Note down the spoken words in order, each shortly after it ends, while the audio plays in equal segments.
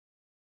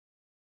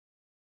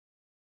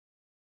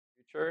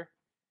future.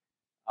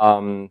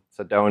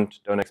 So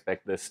don't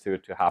expect this to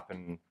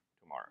happen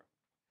tomorrow.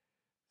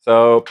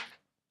 So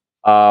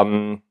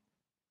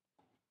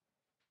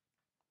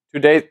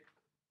today.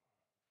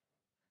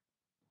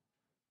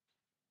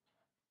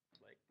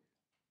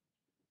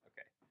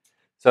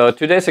 So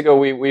 2 days ago,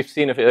 we've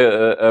seen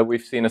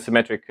a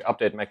symmetric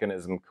update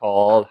mechanism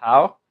called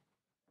how?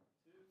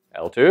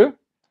 eltoo.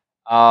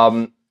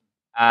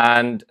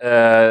 And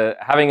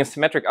having a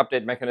symmetric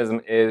update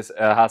mechanism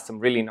has some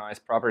really nice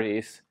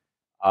properties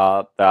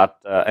that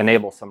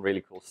enable some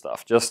really cool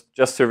stuff.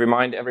 Just to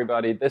remind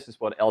everybody, this is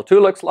what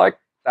eltoo looks like.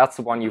 That's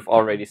the one you've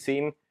already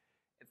seen.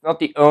 It's not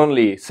the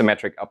only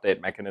symmetric update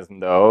mechanism,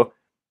 though.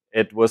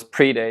 It was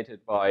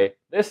predated by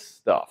this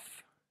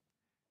stuff.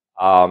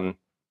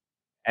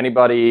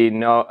 Anybody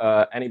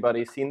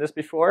seen this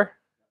before?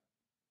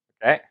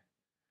 Okay.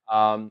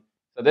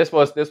 So this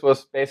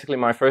was basically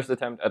my first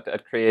attempt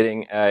at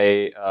creating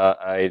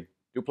a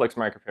duplex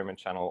micropayment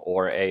channel,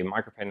 or a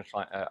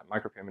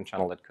micropayment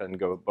channel that can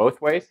go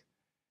both ways.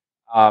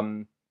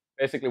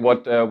 Basically,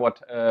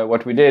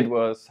 what we did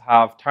was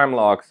have time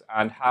locks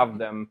and have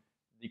them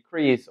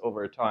decrease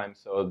over time.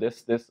 So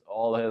this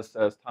all has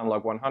time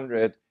lock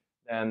 100.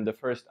 Then the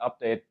first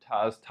update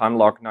has time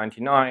lock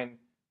 99.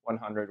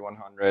 100,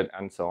 100,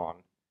 and so on.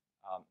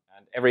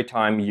 And every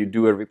time you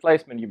do a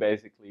replacement, you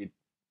basically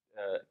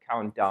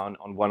count down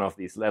on one of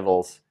these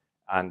levels,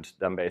 and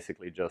then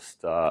basically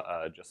just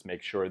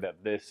make sure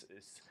that this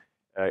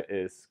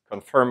is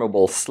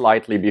confirmable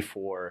slightly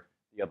before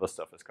the other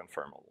stuff is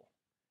confirmable.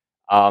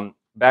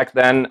 Back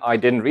then, I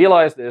didn't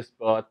realize this,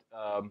 but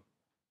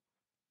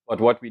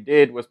what we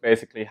did was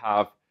basically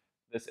have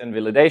this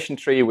invalidation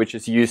tree, which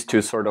is used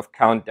to sort of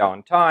count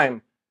down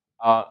time.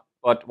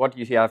 But what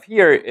you have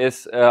here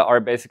are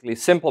basically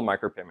simple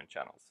micropayment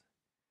channels.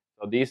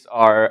 So these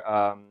are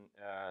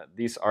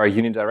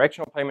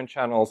unidirectional payment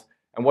channels,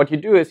 and what you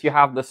do is you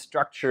have the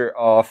structure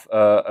of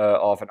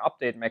an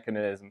update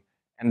mechanism,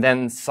 and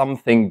then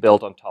something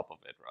built on top of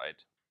it,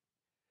 right?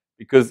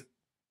 Because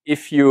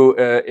if you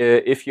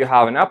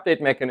have an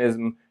update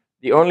mechanism,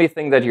 the only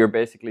thing that you're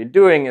basically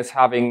doing is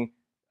having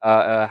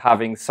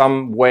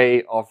some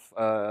way of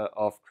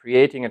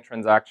creating a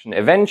transaction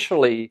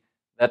eventually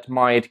that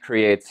might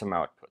create some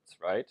outputs,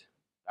 right?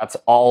 That's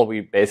all we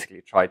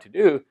basically try to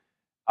do.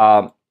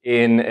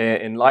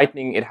 In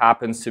Lightning, it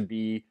happens to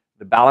be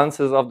the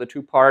balances of the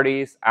two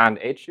parties and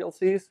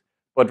HTLCs,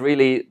 but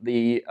really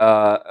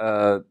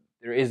there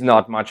is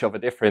not much of a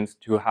difference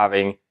to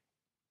having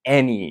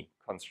any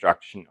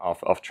construction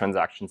of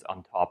transactions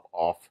on top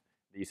of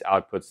these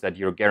outputs that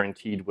you're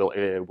guaranteed will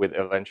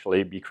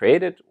eventually be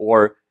created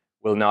or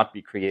will not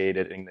be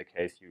created in the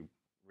case you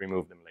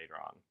remove them later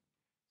on.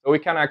 So we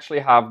can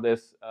actually have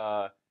this.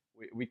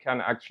 We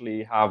can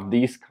actually have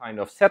these kind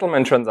of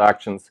settlement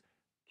transactions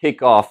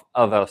kick off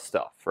other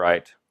stuff,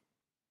 right?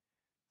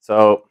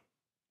 So,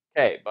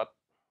 okay, but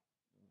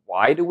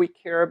why do we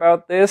care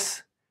about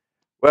this?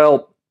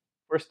 Well,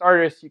 for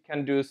starters, you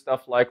can do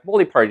stuff like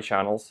multi-party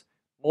channels.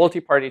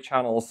 Multi-party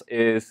channels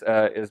is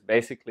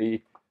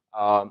basically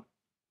a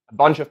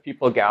bunch of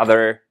people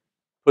gather,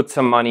 put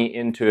some money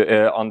into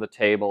on the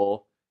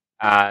table,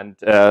 and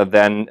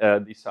then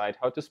decide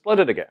how to split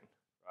it again.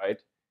 Right.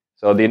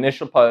 So the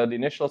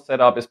initial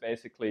setup is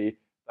basically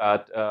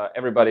that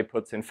everybody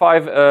puts in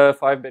five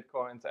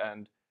bitcoins,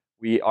 and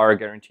we are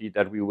guaranteed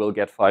that we will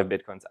get 5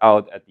 bitcoins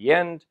out at the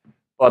end.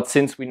 But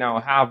since we now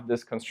have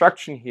this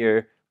construction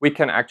here, we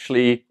can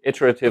actually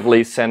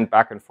iteratively send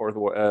back and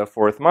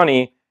forth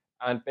money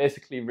and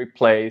basically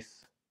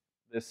replace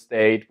this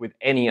state with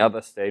any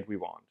other state we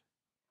want.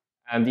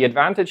 And the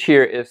advantage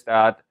here is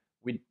that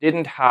we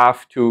didn't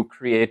have to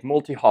create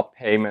multi-hop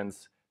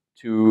payments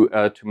to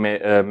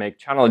make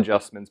channel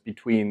adjustments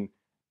between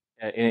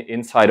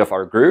inside of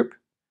our group.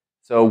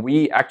 So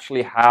we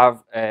actually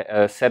have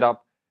a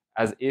setup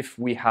as if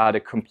we had a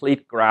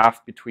complete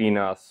graph between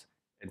us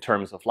in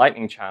terms of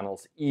Lightning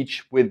channels,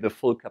 each with the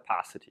full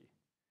capacity.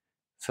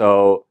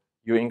 So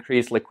you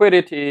increase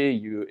liquidity,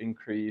 you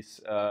increase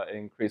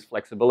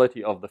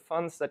flexibility of the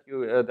funds that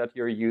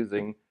you're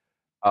using,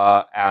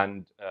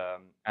 and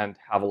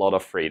have a lot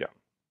of freedom.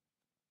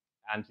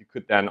 And you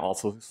could then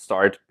also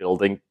start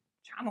building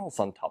channels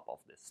on top of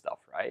this stuff,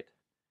 right?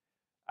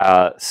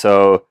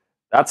 So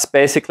that's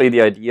basically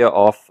the idea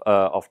of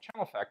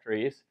channel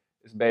factories.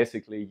 Is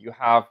basically you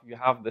have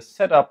the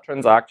setup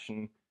transaction,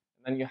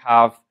 and then you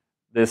have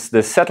this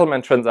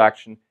settlement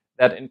transaction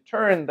that in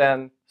turn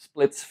then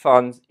splits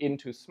funds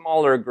into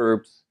smaller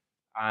groups,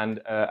 and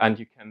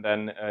you can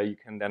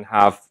then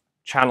have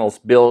channels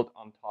built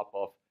on top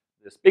of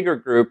this bigger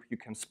group. You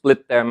can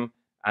split them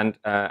and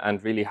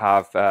really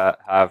have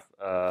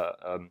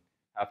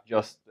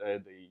just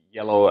the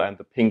yellow and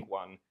the pink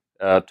one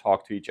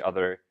talk to each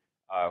other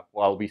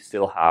while we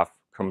still have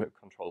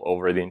control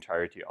over the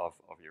entirety of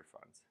your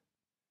funds.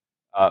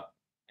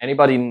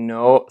 Anybody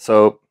know?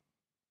 So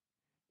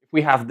if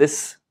we have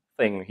this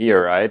thing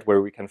here, right,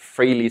 where we can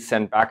freely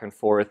send back and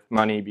forth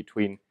money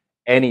between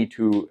any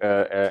two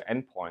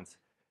endpoints,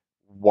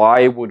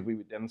 why would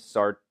we then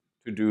start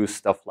to do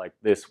stuff like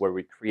this, where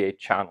we create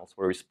channels,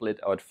 where we split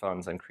out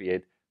funds and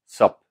create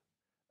sub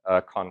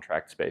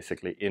contracts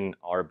basically in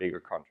our bigger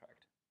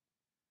contract.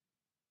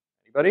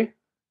 Anybody?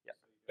 Yeah.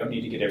 You don't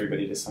need to get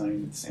everybody to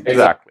sign the same.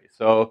 Exactly.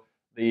 So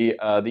the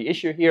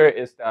issue here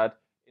is that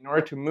in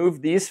order to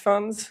move these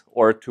funds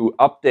or to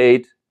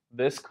update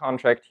this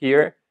contract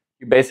here,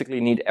 you basically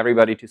need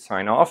everybody to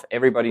sign off.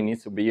 Everybody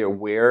needs to be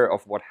aware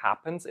of what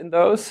happens in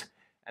those.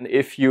 And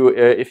if you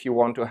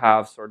want to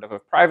have sort of a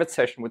private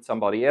session with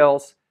somebody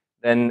else,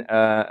 then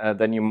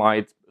you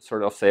might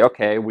sort of say,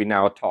 okay, we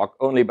now talk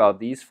only about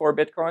these 4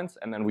 Bitcoins,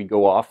 and then we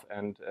go off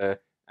and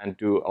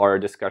do our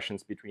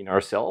discussions between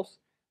ourselves.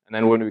 And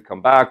then when we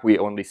come back, we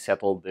only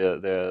settle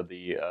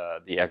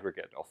the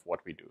aggregate of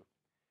what we do.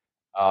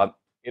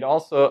 It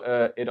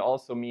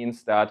also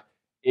means that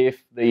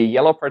if the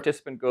yellow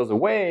participant goes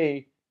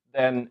away,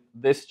 then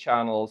this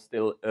channel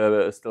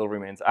still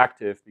remains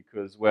active,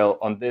 because, well,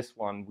 on this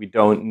one we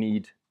don't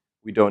need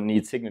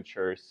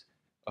signatures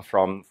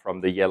from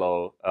the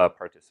yellow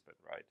participant,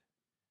 right?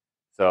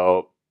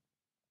 So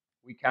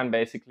we can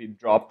basically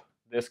drop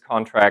this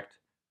contract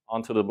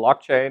onto the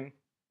blockchain.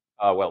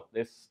 Well,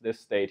 this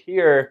state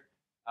here,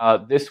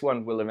 this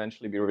one will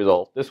eventually be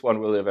resolved. This one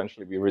will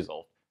eventually be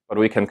resolved. But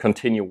we can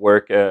continue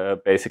work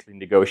basically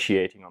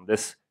negotiating on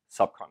this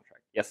subcontract.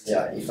 Yes?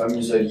 Yeah, if I'm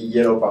usually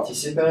yellow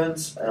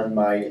participant and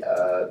my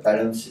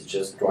balance is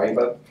just dried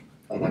up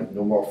and I have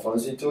no more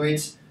funds into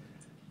it,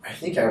 I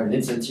think I have an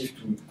incentive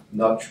to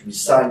not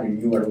resign a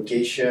new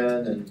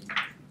allocation.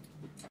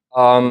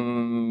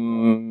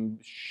 And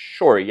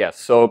sure, yes.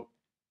 So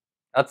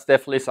that's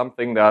definitely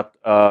something that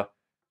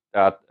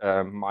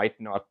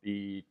might not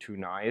be too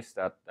nice,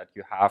 that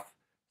you have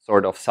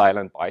sort of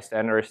silent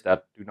bystanders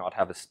that do not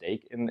have a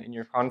stake in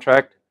your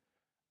contract.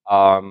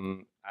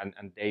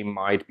 And they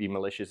might be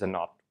malicious and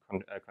not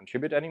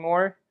contribute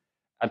anymore.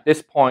 At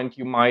this point,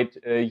 you might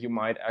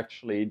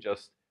actually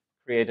just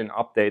create an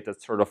update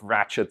that sort of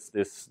ratchets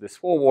this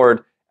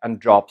forward and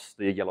drops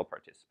the yellow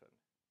participant.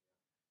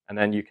 And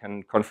then you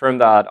can confirm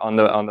that on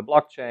the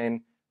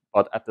blockchain,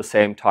 but at the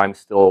same time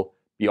still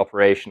be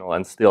operational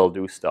and still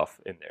do stuff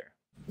in there.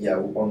 Yeah,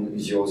 on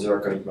the other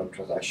commitment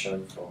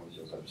transaction for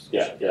the other.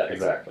 Yeah,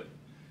 exactly.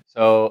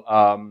 So.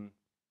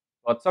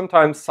 But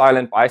sometimes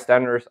silent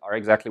bystanders are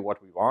exactly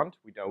what we want.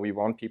 We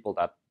want people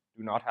that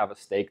do not have a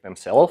stake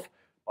themselves,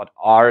 but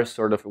are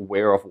sort of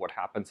aware of what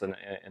happens in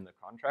the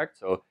contract.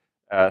 So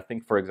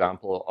think, for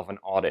example, of an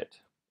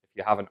audit. If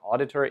you have an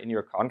auditor in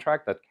your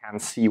contract that can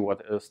see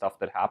what stuff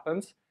that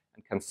happens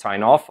and can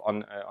sign off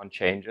on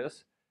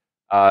changes,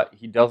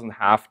 he doesn't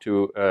have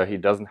to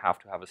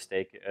have a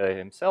stake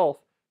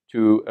himself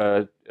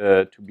to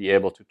be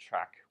able to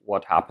track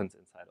what happens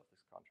inside of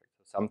this contract.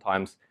 So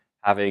sometimes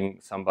having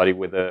somebody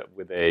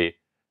without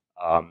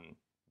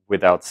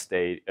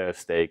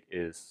stake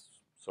is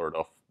sort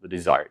of the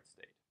desired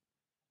state.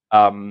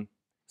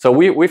 So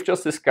we've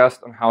just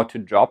discussed on how to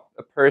drop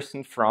a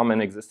person from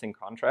an existing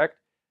contract.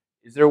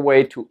 Is there a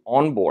way to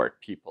onboard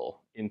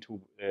people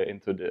into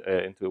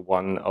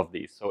one of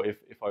these? So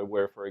if I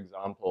were, for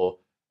example,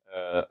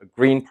 a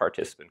green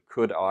participant,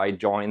 could I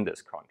join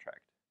this contract?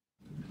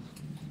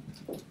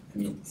 I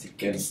mean, you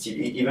can still,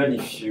 even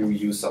if you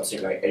use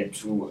something like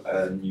eltoo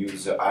and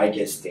use the I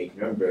get stake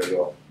number,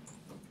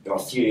 you're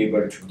still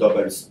able to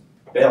double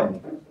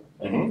spend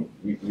and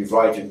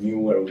rewrite a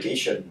new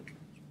allocation.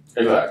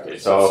 Exactly.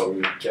 So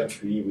you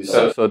can't really.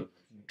 So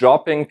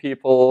dropping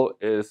people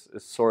is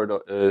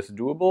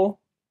doable,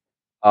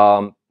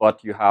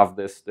 but you have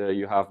this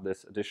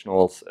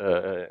additional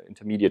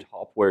intermediate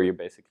hop where you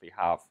basically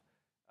have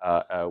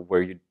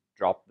where you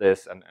drop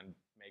this and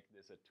make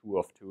this a 2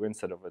 of 2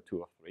 instead of a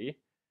 2 of 3.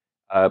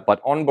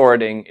 But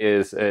onboarding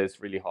is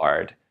really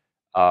hard.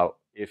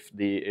 If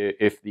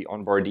the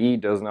onboardee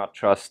does not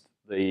trust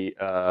the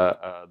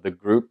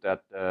group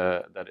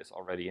that is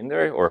already in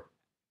there, or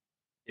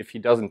if he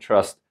doesn't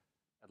trust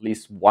at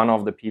least one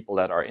of the people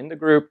that are in the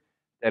group,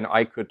 then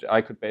I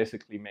could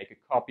basically make a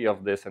copy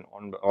of this and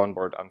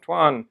onboard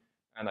Antoine,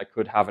 and I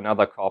could have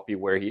another copy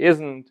where he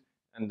isn't,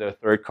 and the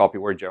third copy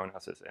where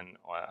Jonas is in,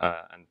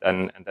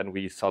 and then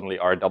we suddenly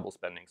are double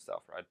spending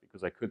stuff, right?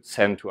 Because I could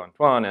send to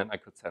Antoine and I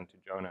could send to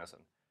Jonas,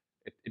 and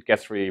it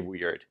gets really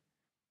weird.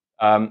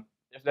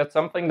 If that's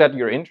something that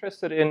you're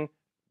interested in,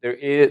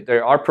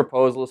 there are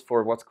proposals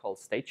for what's called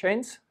state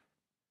chains,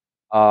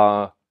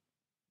 but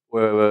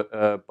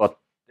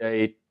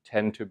they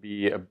tend to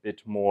be a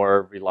bit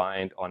more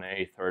reliant on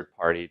a third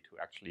party to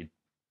actually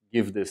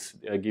give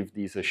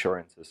these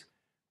assurances,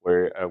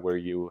 where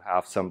you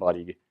have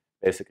somebody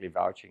basically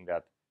vouching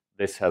that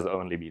this has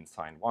only been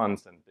signed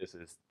once and this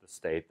is the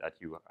state that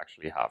you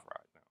actually have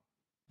right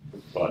now.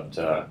 But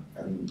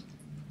and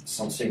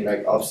something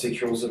like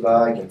off-secure the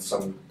bag and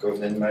some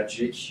governance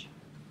magic.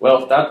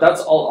 Well,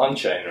 that's all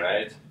on-chain,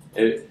 right?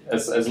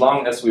 As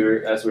long as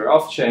we're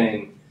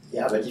off-chain.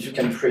 Yeah, but if you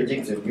can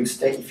predict the new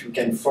state, if you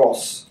can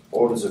force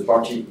all the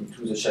party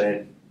into the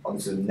channel on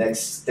the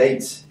next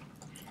state,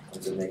 I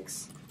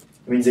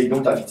mean, they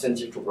don't have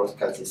incentive to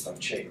broadcast this on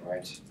chain,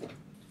 right?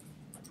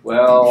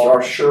 Well, if you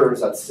are sure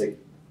that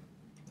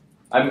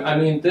I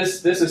mean,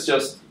 this is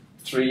just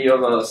 3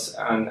 of us,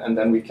 and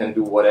then we can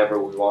do whatever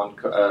we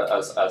want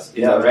as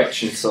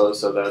interaction, so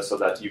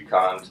that you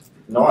can't.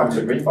 No, I'm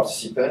the green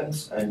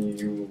participant, and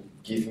you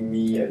give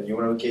me a new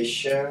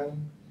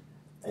location,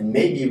 and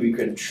maybe we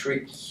can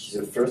trick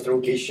the first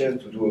location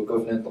to do a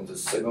covenant on the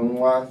second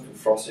one to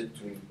force it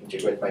to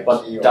integrate my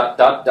But key.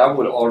 that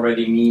would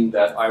already mean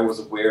that I was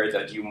aware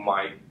that you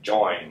might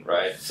join,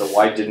 right? So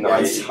why didn't I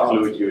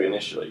include you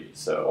initially?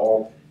 So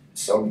or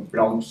some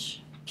blank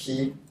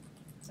key,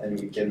 and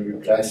we can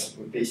replace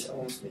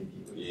ones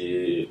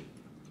maybe.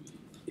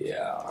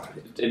 Yeah,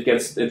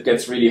 it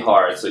gets really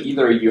hard. So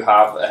either you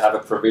have a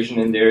provision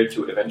in there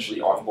to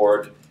eventually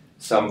onboard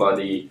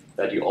somebody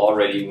that you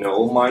already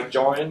know might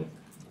join,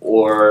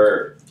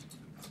 or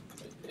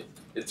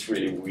it's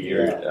really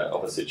weird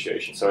of a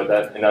situation. So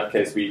that in that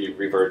case, we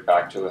revert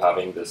back to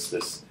having this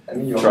I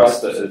mean, you're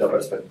trust. right, the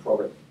double spend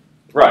problem.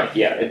 Right.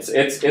 Yeah.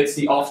 It's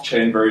the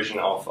off-chain version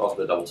of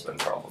the double spend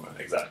problem.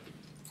 Exactly.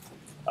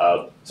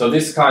 So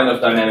this kind of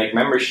dynamic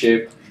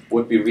membership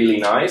would be really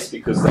nice,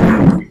 because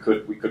then we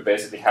could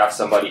basically have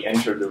somebody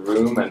enter the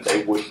room and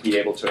they would be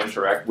able to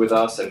interact with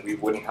us, and we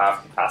wouldn't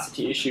have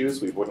capacity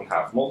issues, we wouldn't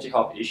have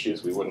multi-hop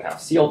issues, we wouldn't have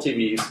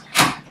CLTVs.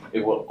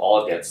 It will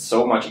all get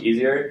so much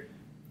easier,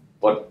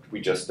 but we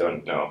just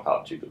don't know how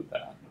to do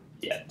that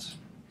yet.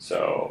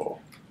 So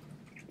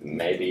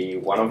maybe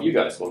one of you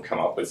guys will come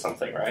up with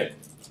something, right?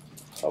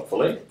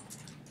 Hopefully.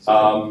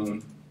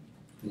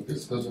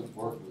 This doesn't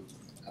work with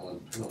LN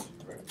penalty,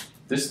 right?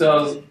 This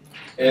does.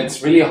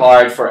 It's really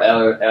hard for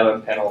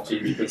LN penalty,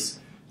 because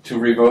to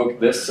revoke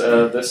this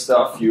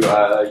stuff, you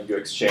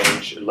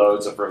exchange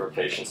loads of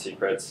revocation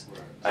secrets,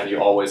 and you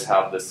always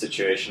have this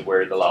situation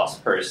where the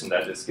last person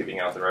that is giving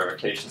out the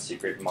revocation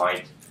secret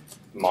might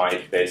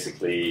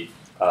basically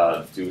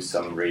do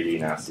some really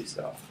nasty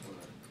stuff.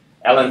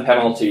 LN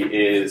penalty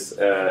is,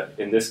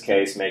 in this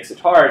case, makes it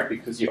hard,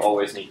 because you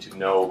always need to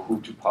know who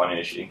to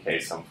punish in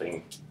case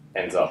something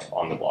ends up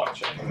on the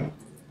blockchain.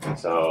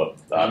 So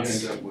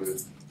that's. You end up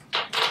with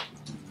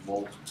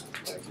multiple,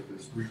 like if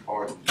there's 3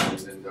 parties,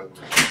 you end up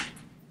with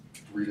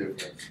 3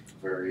 different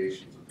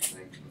variations of the same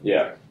thing.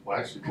 Yeah. Well,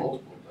 actually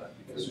multiple of that,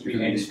 because It's you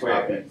need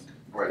square. copies.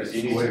 Right, Because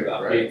it's you need to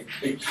square, right?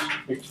 update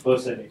each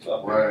person needs to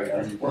update.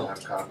 Right, you need to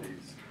have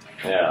copies.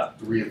 Yeah.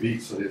 3 of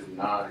each, so there's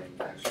 9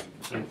 actually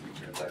penalty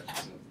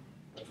transactions.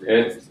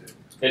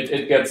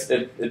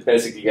 It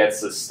basically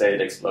gets a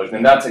state explosion,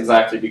 and that's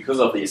exactly because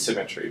of the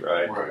asymmetry,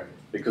 right? Right.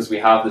 Because we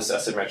have this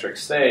asymmetric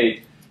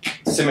state.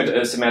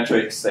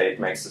 Symmetric state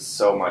makes it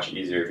so much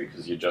easier,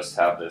 because you just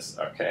have this.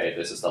 Okay,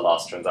 this is the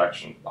last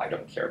transaction. I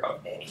don't care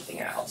about anything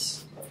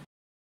else.